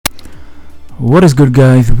What is good,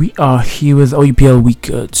 guys? We are here with OUPL week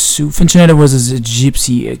 2. Finchinator versus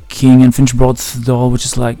GypsyKing, and Finch brought Stall, which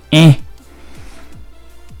is like, I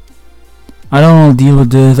don't want to deal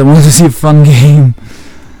with this. I wanted to see a fun game.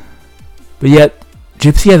 But yet,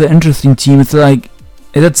 Gypsy has an interesting team. It's like,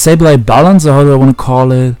 is it Sableye balance, or how do I want to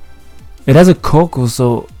call it? It has a Coco,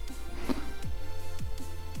 so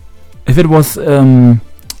if it was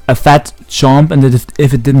a fat chomp, and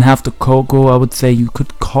if it didn't have the Coco, I would say you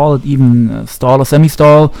could call it even stall or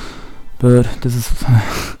semi-stall. But this is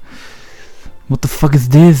what the fuck is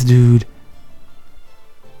this, dude?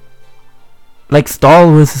 Like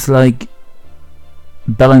stall versus like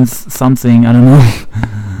balance something, I don't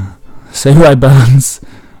know. Sableye balance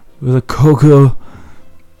with a Coco.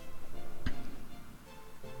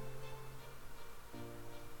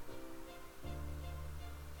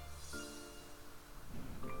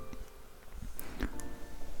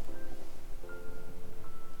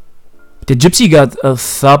 The Gypsy got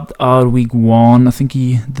subbed out week 1. I think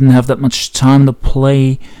he didn't have that much time to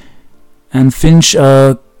play. And Finch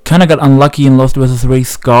kind of got unlucky and lost versus Ray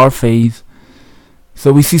Scarface.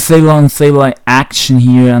 So we see Sableye and Sableye action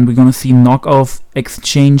here, and we're gonna see knockoff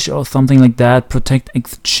exchange or something like that. Protect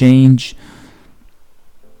exchange.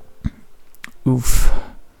 Oof.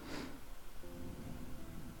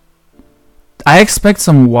 I expect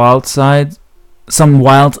some wild side. Some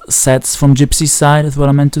wild sets from Gypsy's side is what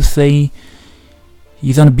I meant to say.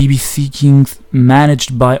 He's on a BBC Kings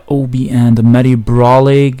managed by Obi and Matty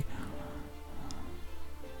Brawlig.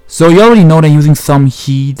 So you already know they're using some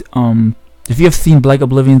heat. If you have seen Black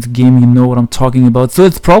Oblivion's game, you know what I'm talking about. So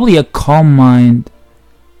it's probably a Calm Mind.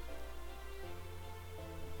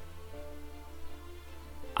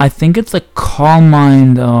 I think it's a Calm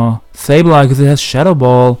Mind Sableye because it has Shadow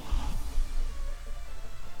Ball.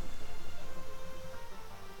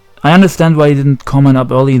 I understand why he didn't comment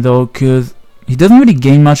up early though, because he doesn't really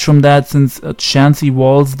gain much from that since Chansey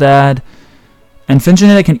walls that. And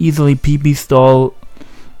Finchinator can easily PP stall.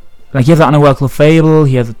 Like he has an Underworld Clefable,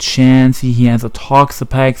 he has a Chansey, he has a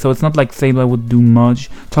Toxapex, so it's not like Sableye would do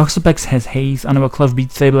much. Toxapex has haste, Underworld Clef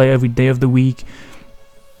beats Sableye every day of the week.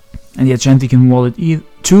 And yeah, Chansey can wall it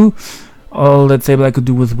too. All that Sableye could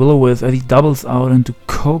do was Will-O-Wisp as he doubles out into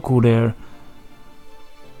Coco there.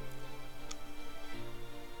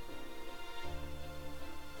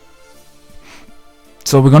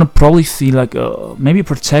 So we're gonna probably see like maybe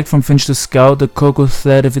Protect from Finch to Scout the Coco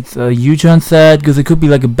set if it's a U-turn set, because it could be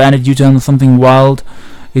like a Bandit U-turn or something wild.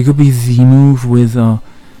 It could be Z-move with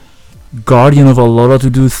Guardian of Alola to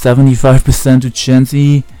do 75% to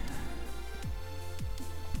Chansey.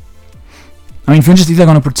 I mean, Finch is either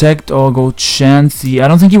gonna Protect or go Chansey. I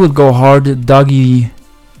don't think he would go hard Dougie.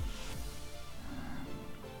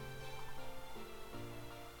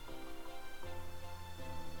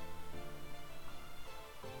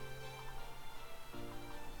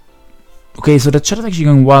 Okay, so the chat is actually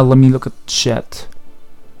going wild. Let me look at chat.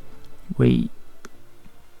 Wait.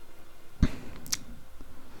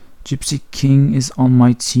 GypsyKing is on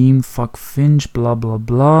my team. Fuck Finch. Blah blah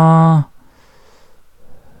blah.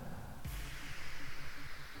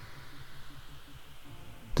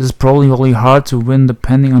 This is probably really hard to win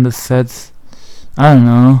depending on the sets. I don't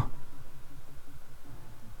know.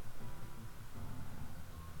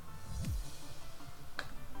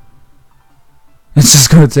 It's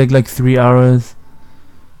just gonna take like 3 hours.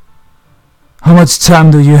 How much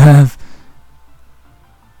time do you have?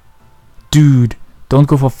 Dude, don't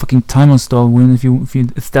go for fucking timer stall win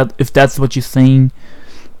if that's what you're saying.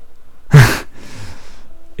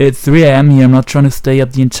 It's 3 AM here. I'm not trying to stay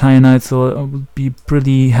up the entire night, so I would be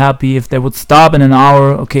pretty happy if they would stop in an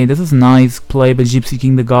hour. Okay, this is nice play by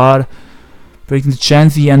GypsyKing the God. Breaking the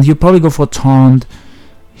Chansey, and he'll probably go for taunt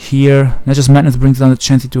here. Nature's Madness brings down the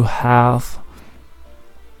Chansey to half.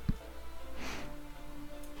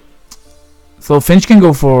 So Finch can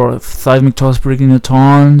go for Seismic Toss, breaking the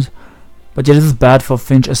taunt, but yeah, this is bad for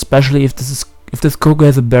Finch, especially if this Coco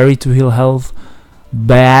has a berry to heal health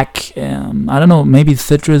back. I don't know, maybe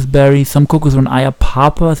Citrus Berry. Some Cocos are an Aya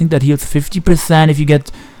Papa. I think that heals 50% if you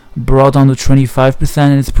get brought down to 25%,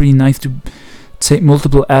 and it's pretty nice to take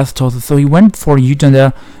multiple ass tosses. So he went for U-turn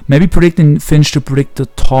there, maybe predicting Finch to predict the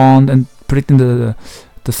taunt and predicting the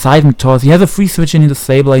Seismic Toss. He has a free switch in the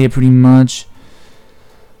Sableye here pretty much.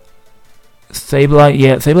 Sableye,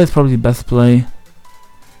 yeah, Sableye is probably the best play,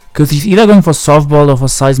 because he's either going for Softball or for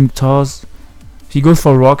Seismic Toss. If he goes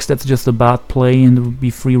for Rocks, that's just a bad play, and there would be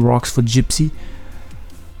free Rocks for Gypsy.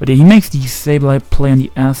 But yeah, he makes the Sableye play on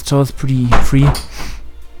the ass toss pretty free.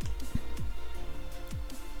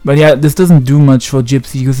 But yeah, this doesn't do much for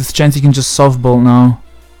Gypsy, because his chance he can just Softball now.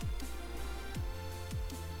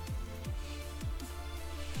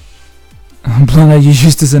 Blunder, you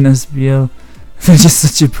used this in SBL. Finch is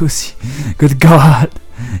such a pussy. Good god.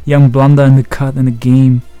 Young Blunder in the cut in the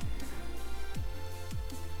game.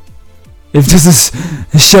 If this is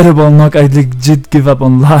a Shadow Ball knock, I legit give up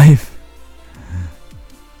on life.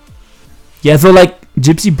 Yeah, so like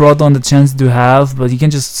Gypsy brought on the chance to have, but you can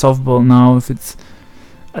just softball now if it's.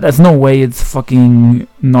 There's no way it's fucking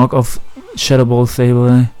knock off Shadow Ball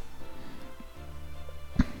Sableye.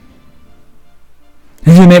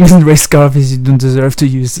 If your name isn't Ray Scarface, you don't deserve to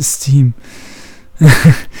use this team.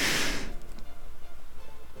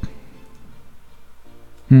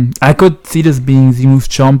 I could see this being Z-move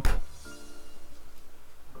Chomp.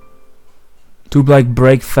 To like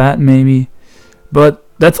break fat maybe. But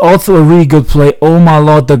that's also a really good play. Oh my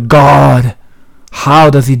lord, the god! How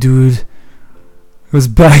does he do it? Goes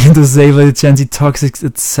back into Sableye, the chance he toxics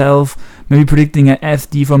itself. Maybe predicting an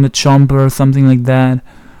SD from the Chomper or something like that.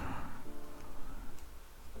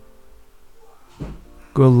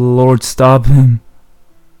 Good lord, stop him.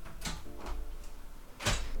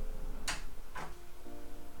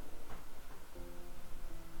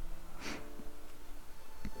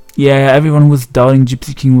 Yeah, everyone who was doubting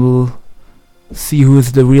GypsyKing will see who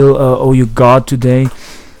is the real OU god today.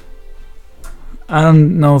 I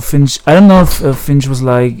don't know if Finch. I don't know if Finch was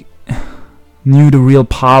like knew the real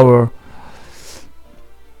power.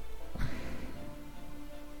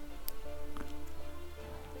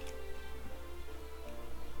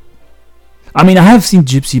 I mean, I have seen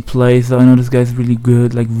Gypsy play, so I know this guy's really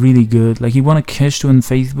good, like really good. Like he won a cash to in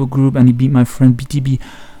Facebook group and he beat my friend BTB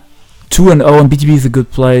 2-0, and BTB is a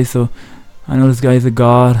good play, so I know this guy is a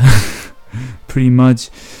god, pretty much.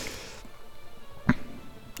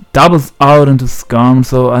 Doubles out into Scum,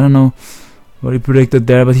 so I don't know what he predicted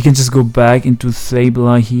there, but he can just go back into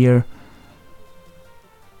Sableye here.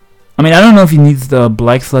 I mean, I don't know if he needs the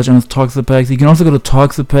Black Sludge on his Toxapex. He can also go to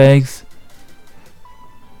Toxapex,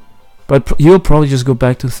 but he'll probably just go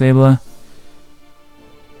back to Sableye.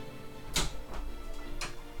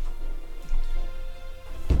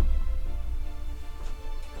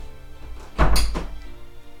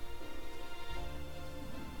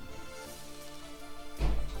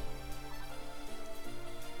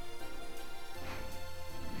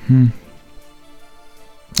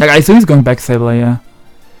 Like, I assume he's going back Sableye, yeah.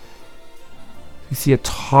 You see a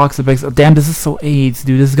Toxapex. Oh, damn, this is so AIDS,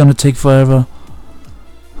 dude. This is gonna take forever.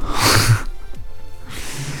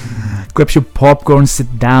 Grab your popcorn,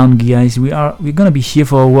 sit down, guys. We're gonna be here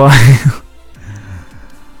for a while.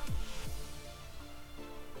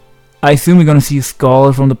 I assume we're gonna see a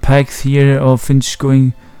Skull from the packs here, or Finch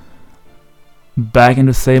going back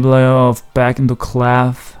into Sableye, or back into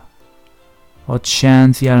Clef, or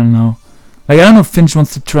Chance. Yeah, I don't know. Like, I don't know if Finch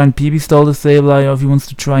wants to try and PB stall the Sableye, or if he wants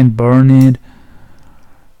to try and burn it.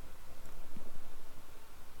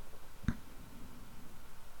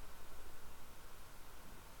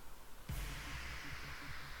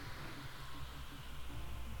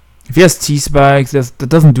 If he has T-Spikes, that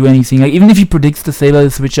doesn't do anything. Like, even if he predicts the Sableye to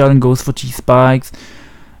switch out and goes for T-Spikes,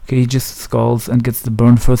 okay, he just skulls and gets the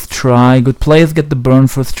burn first try. Good players get the burn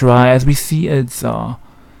first try. As we see, it's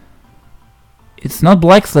not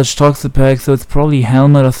Black Sludge Toxapex, so it's probably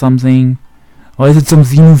Helmet or something. Or is it some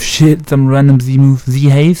Z-move shit, some random Z-move?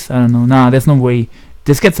 Z-Haze? I don't know. Nah, there's no way.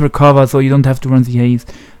 This gets recovered, so you don't have to run Z-Haze.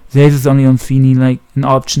 Z-Haze is only on Feeny, like, an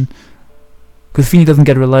option. Because Feeny doesn't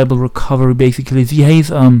get reliable recovery, basically. Z-Haze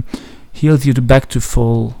heals you back to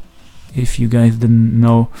full, if you guys didn't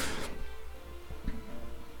know.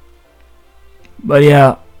 But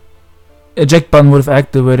yeah, eject button would have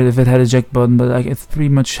activated if it had eject button, but like, it's pretty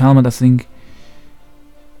much Helmet, I think.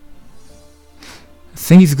 I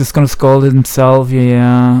think he's just gonna scald it himself,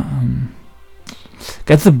 yeah.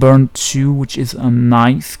 Gets the burn too, which is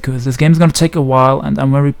nice, because this game's gonna take a while, and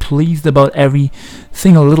I'm very pleased about every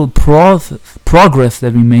single little progress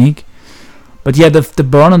that we make. But yeah, the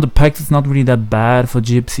burn on the packs is not really that bad for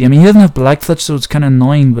Gypsy. I mean, he doesn't have Black Sludge, so it's kind of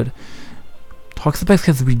annoying, but Toxapex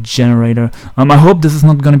has Regenerator. I hope this is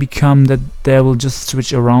not gonna become that they will just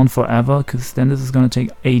switch around forever, because then this is gonna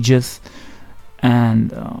take ages.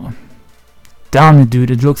 And damn it,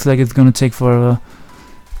 dude, it looks like it's gonna take forever.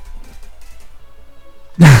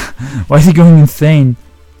 Why is he going insane?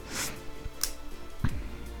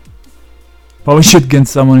 Probably should get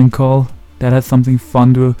someone in call that has something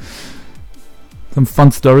fun to, some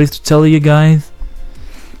fun stories to tell you guys.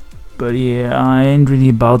 But yeah, I ain't really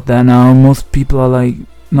about that now. Most people are like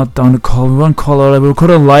not down to call. We won't call out. We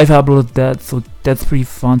recorded a live upload of that, so that's pretty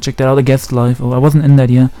fun. Check that out. A guest live. Oh, I wasn't in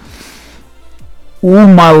that yet. Oh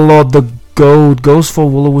my lord, the goat goes for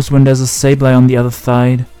Woolowus when there's a Sableye on the other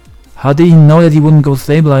side. How did he know that he wouldn't go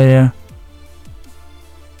Sableye there?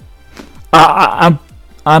 I'm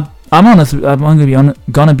honest. I'm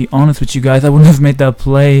gonna be honest with you guys. I wouldn't have made that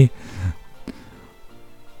play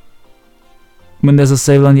when there's a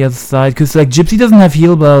Sableye on the other side, because like Gypsy doesn't have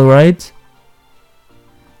heal bell, right?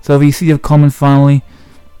 So we see the comment finally.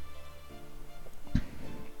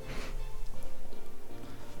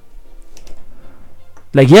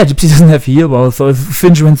 Like, yeah, Gypsy doesn't have heal bell, so if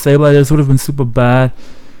Finch went Sableye, this would have been super bad.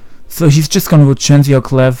 So he's just gonna go Chansey or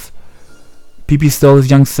Clef. PP stole his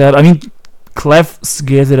young Seb. I mean, Clef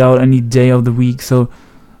scares it out any day of the week, so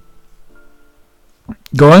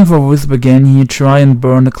going for Wisp again here, try and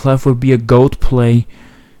burn the Clef would be a goat play,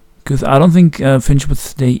 because I don't think Finch would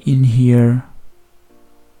stay in here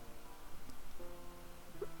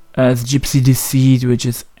as Gypsy Deceit, which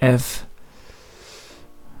is F.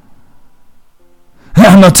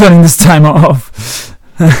 I'm not turning this timer off.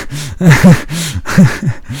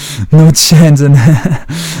 No chance, and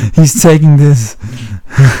he's taking this.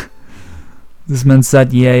 This man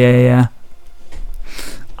said, yeah.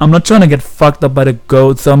 I'm not trying to get fucked up by the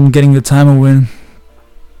goat, so I'm getting the timer win.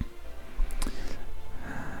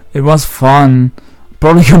 It was fun.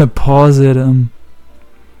 Probably gonna pause it.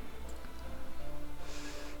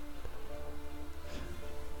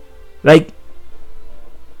 Like,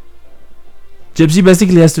 Gypsy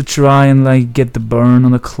basically has to try and like get the burn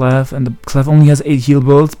on the Clef, and the Clef only has 8 heal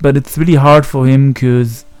bolts, but it's really hard for him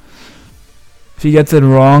because if he gets it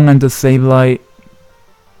wrong and the Sableye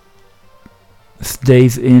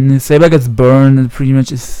stays in, Sableye gets burned and pretty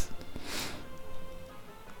much is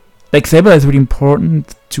like, Sableye is really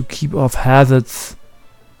important to keep off hazards.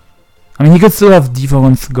 I mean, he could still have Default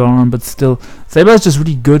on Scarm, but still Sableye is just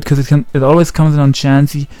really good because it always comes in on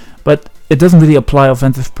Chansey, but it doesn't really apply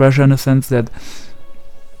offensive pressure in the sense that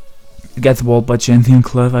it gets walled by Chansey and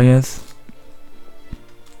Clef, I guess.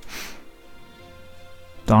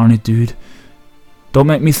 Darn it, dude. Don't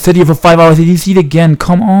make me sit here for 5 hours. Did you see it again?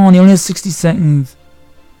 Come on, he only has 60 seconds.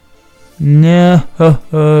 No.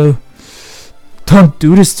 Don't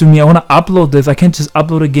do this to me. I want to upload this. I can't just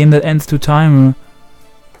upload a game that ends to timer.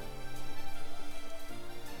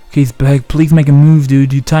 Okay, he's back. Please make a move,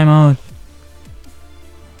 dude. You time out.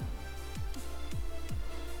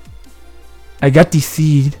 I got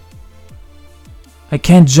Deceit. I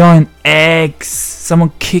can't join X.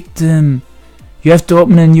 Someone kicked him. You have to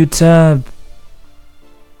open a new tab.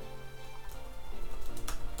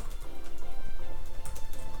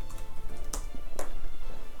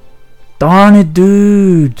 Darn it,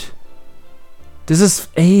 dude. This is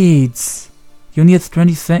AIDS. You only have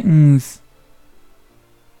 20 seconds.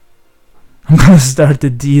 I'm gonna start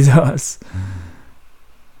the DDoS.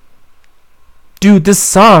 Dude, this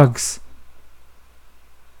sucks.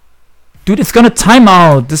 Dude, it's gonna time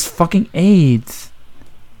out. This fucking AIDS.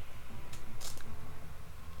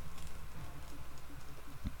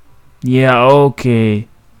 Yeah, okay.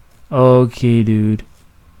 Okay, dude.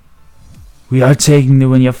 We are taking the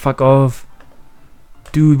win. Yeah, fuck off.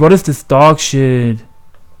 Dude, what is this dog shit?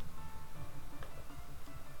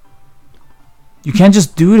 You can't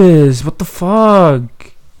just do this. What the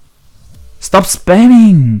fuck? Stop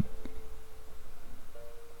spamming.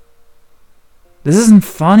 This isn't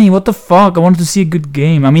funny. What the fuck? I wanted to see a good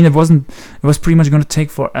game. I mean, it wasn't. It was pretty much gonna take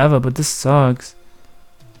forever, but this sucks.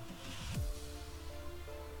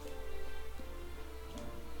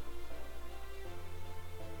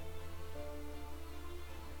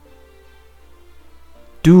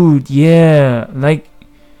 Dude, yeah, like,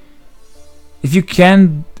 if you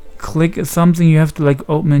can't click something, you have to like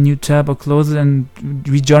open a new tab or close it and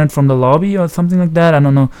rejoin it from the lobby or something like that. I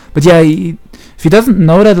don't know, but yeah, if he doesn't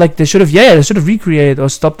know that, like, they should have recreated or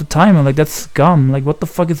stopped the timer. Like, that's scum. Like, what the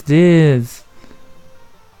fuck is this?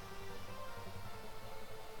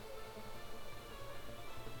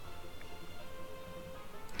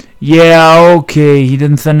 Yeah, okay, he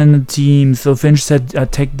didn't send in the team, so Finch said, I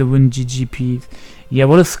take the win, GGP. Yeah,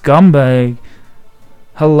 what a scumbag.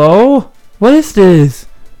 Hello? What is this?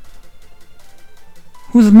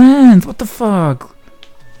 Who's mans? What the fuck?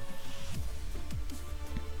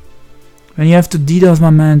 And you have to DDoS my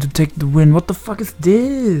man to take the win. What the fuck is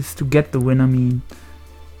this? To get the win, I mean.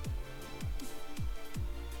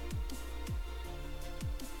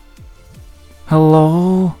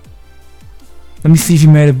 Hello? Let me see if he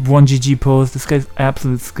made a 1GG post. This guy's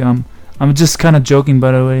absolute scum. I'm just kind of joking,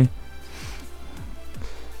 by the way.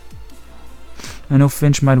 I know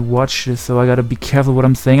Finch might watch this, so I gotta be careful what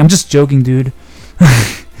I'm saying. I'm just joking, dude.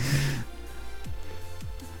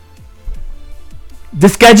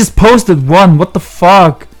 This guy just posted 1. What the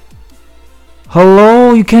fuck?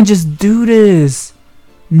 Hello? You can't just do this.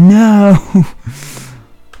 No.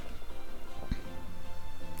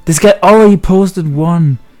 This guy already posted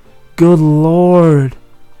 1. good lord.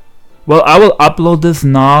 Well, I will upload this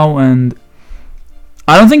now, and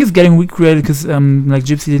I don't think it's getting recreated because like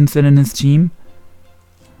Gypsy didn't send in his team.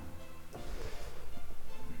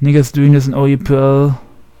 Niggas doing this in OUPL.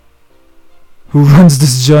 Who runs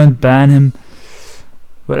this joint? Ban him.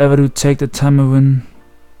 Whatever to take the time to win.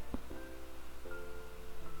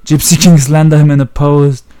 GypsyKing slander him in the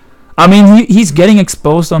post. I mean, he's getting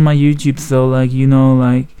exposed on my YouTube, so like, you know,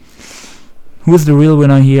 like, who's the real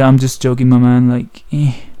winner here? I'm just joking, my man. Like,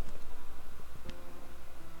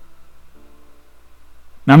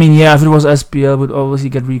 I mean, yeah, if it was SPL, it would obviously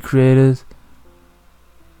get recreated.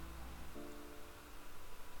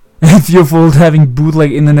 It's your fault having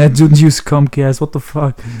bootleg internet, don't use Comcast, what the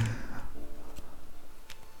fuck.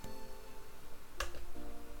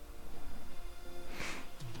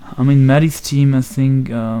 I mean, Maddie's team, I think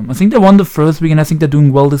they won the first week, and I think they're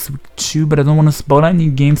doing well this week too, but I don't want to spoil any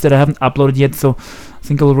games that I haven't uploaded yet, so I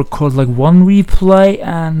think I'll record like one replay,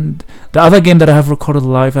 and the other game that I have recorded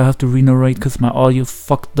live I have to re-narrate because my audio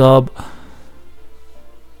fucked up.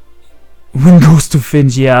 Win goes to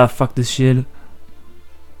Finch. Yeah, fuck this shit.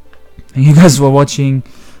 Thank you guys for watching.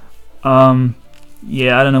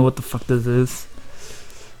 Yeah, I don't know what the fuck this is,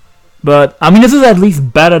 but I mean, this is at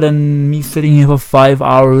least better than me sitting here for 5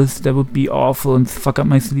 hours. That would be awful and fuck up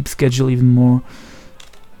my sleep schedule even more.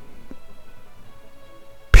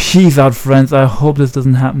 Peace out, friends. I hope this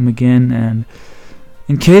doesn't happen again, and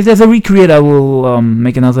in case there's a recreate, I will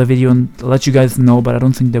make another video and let you guys know, but I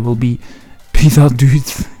don't think there will be. Peace out,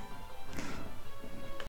 dudes.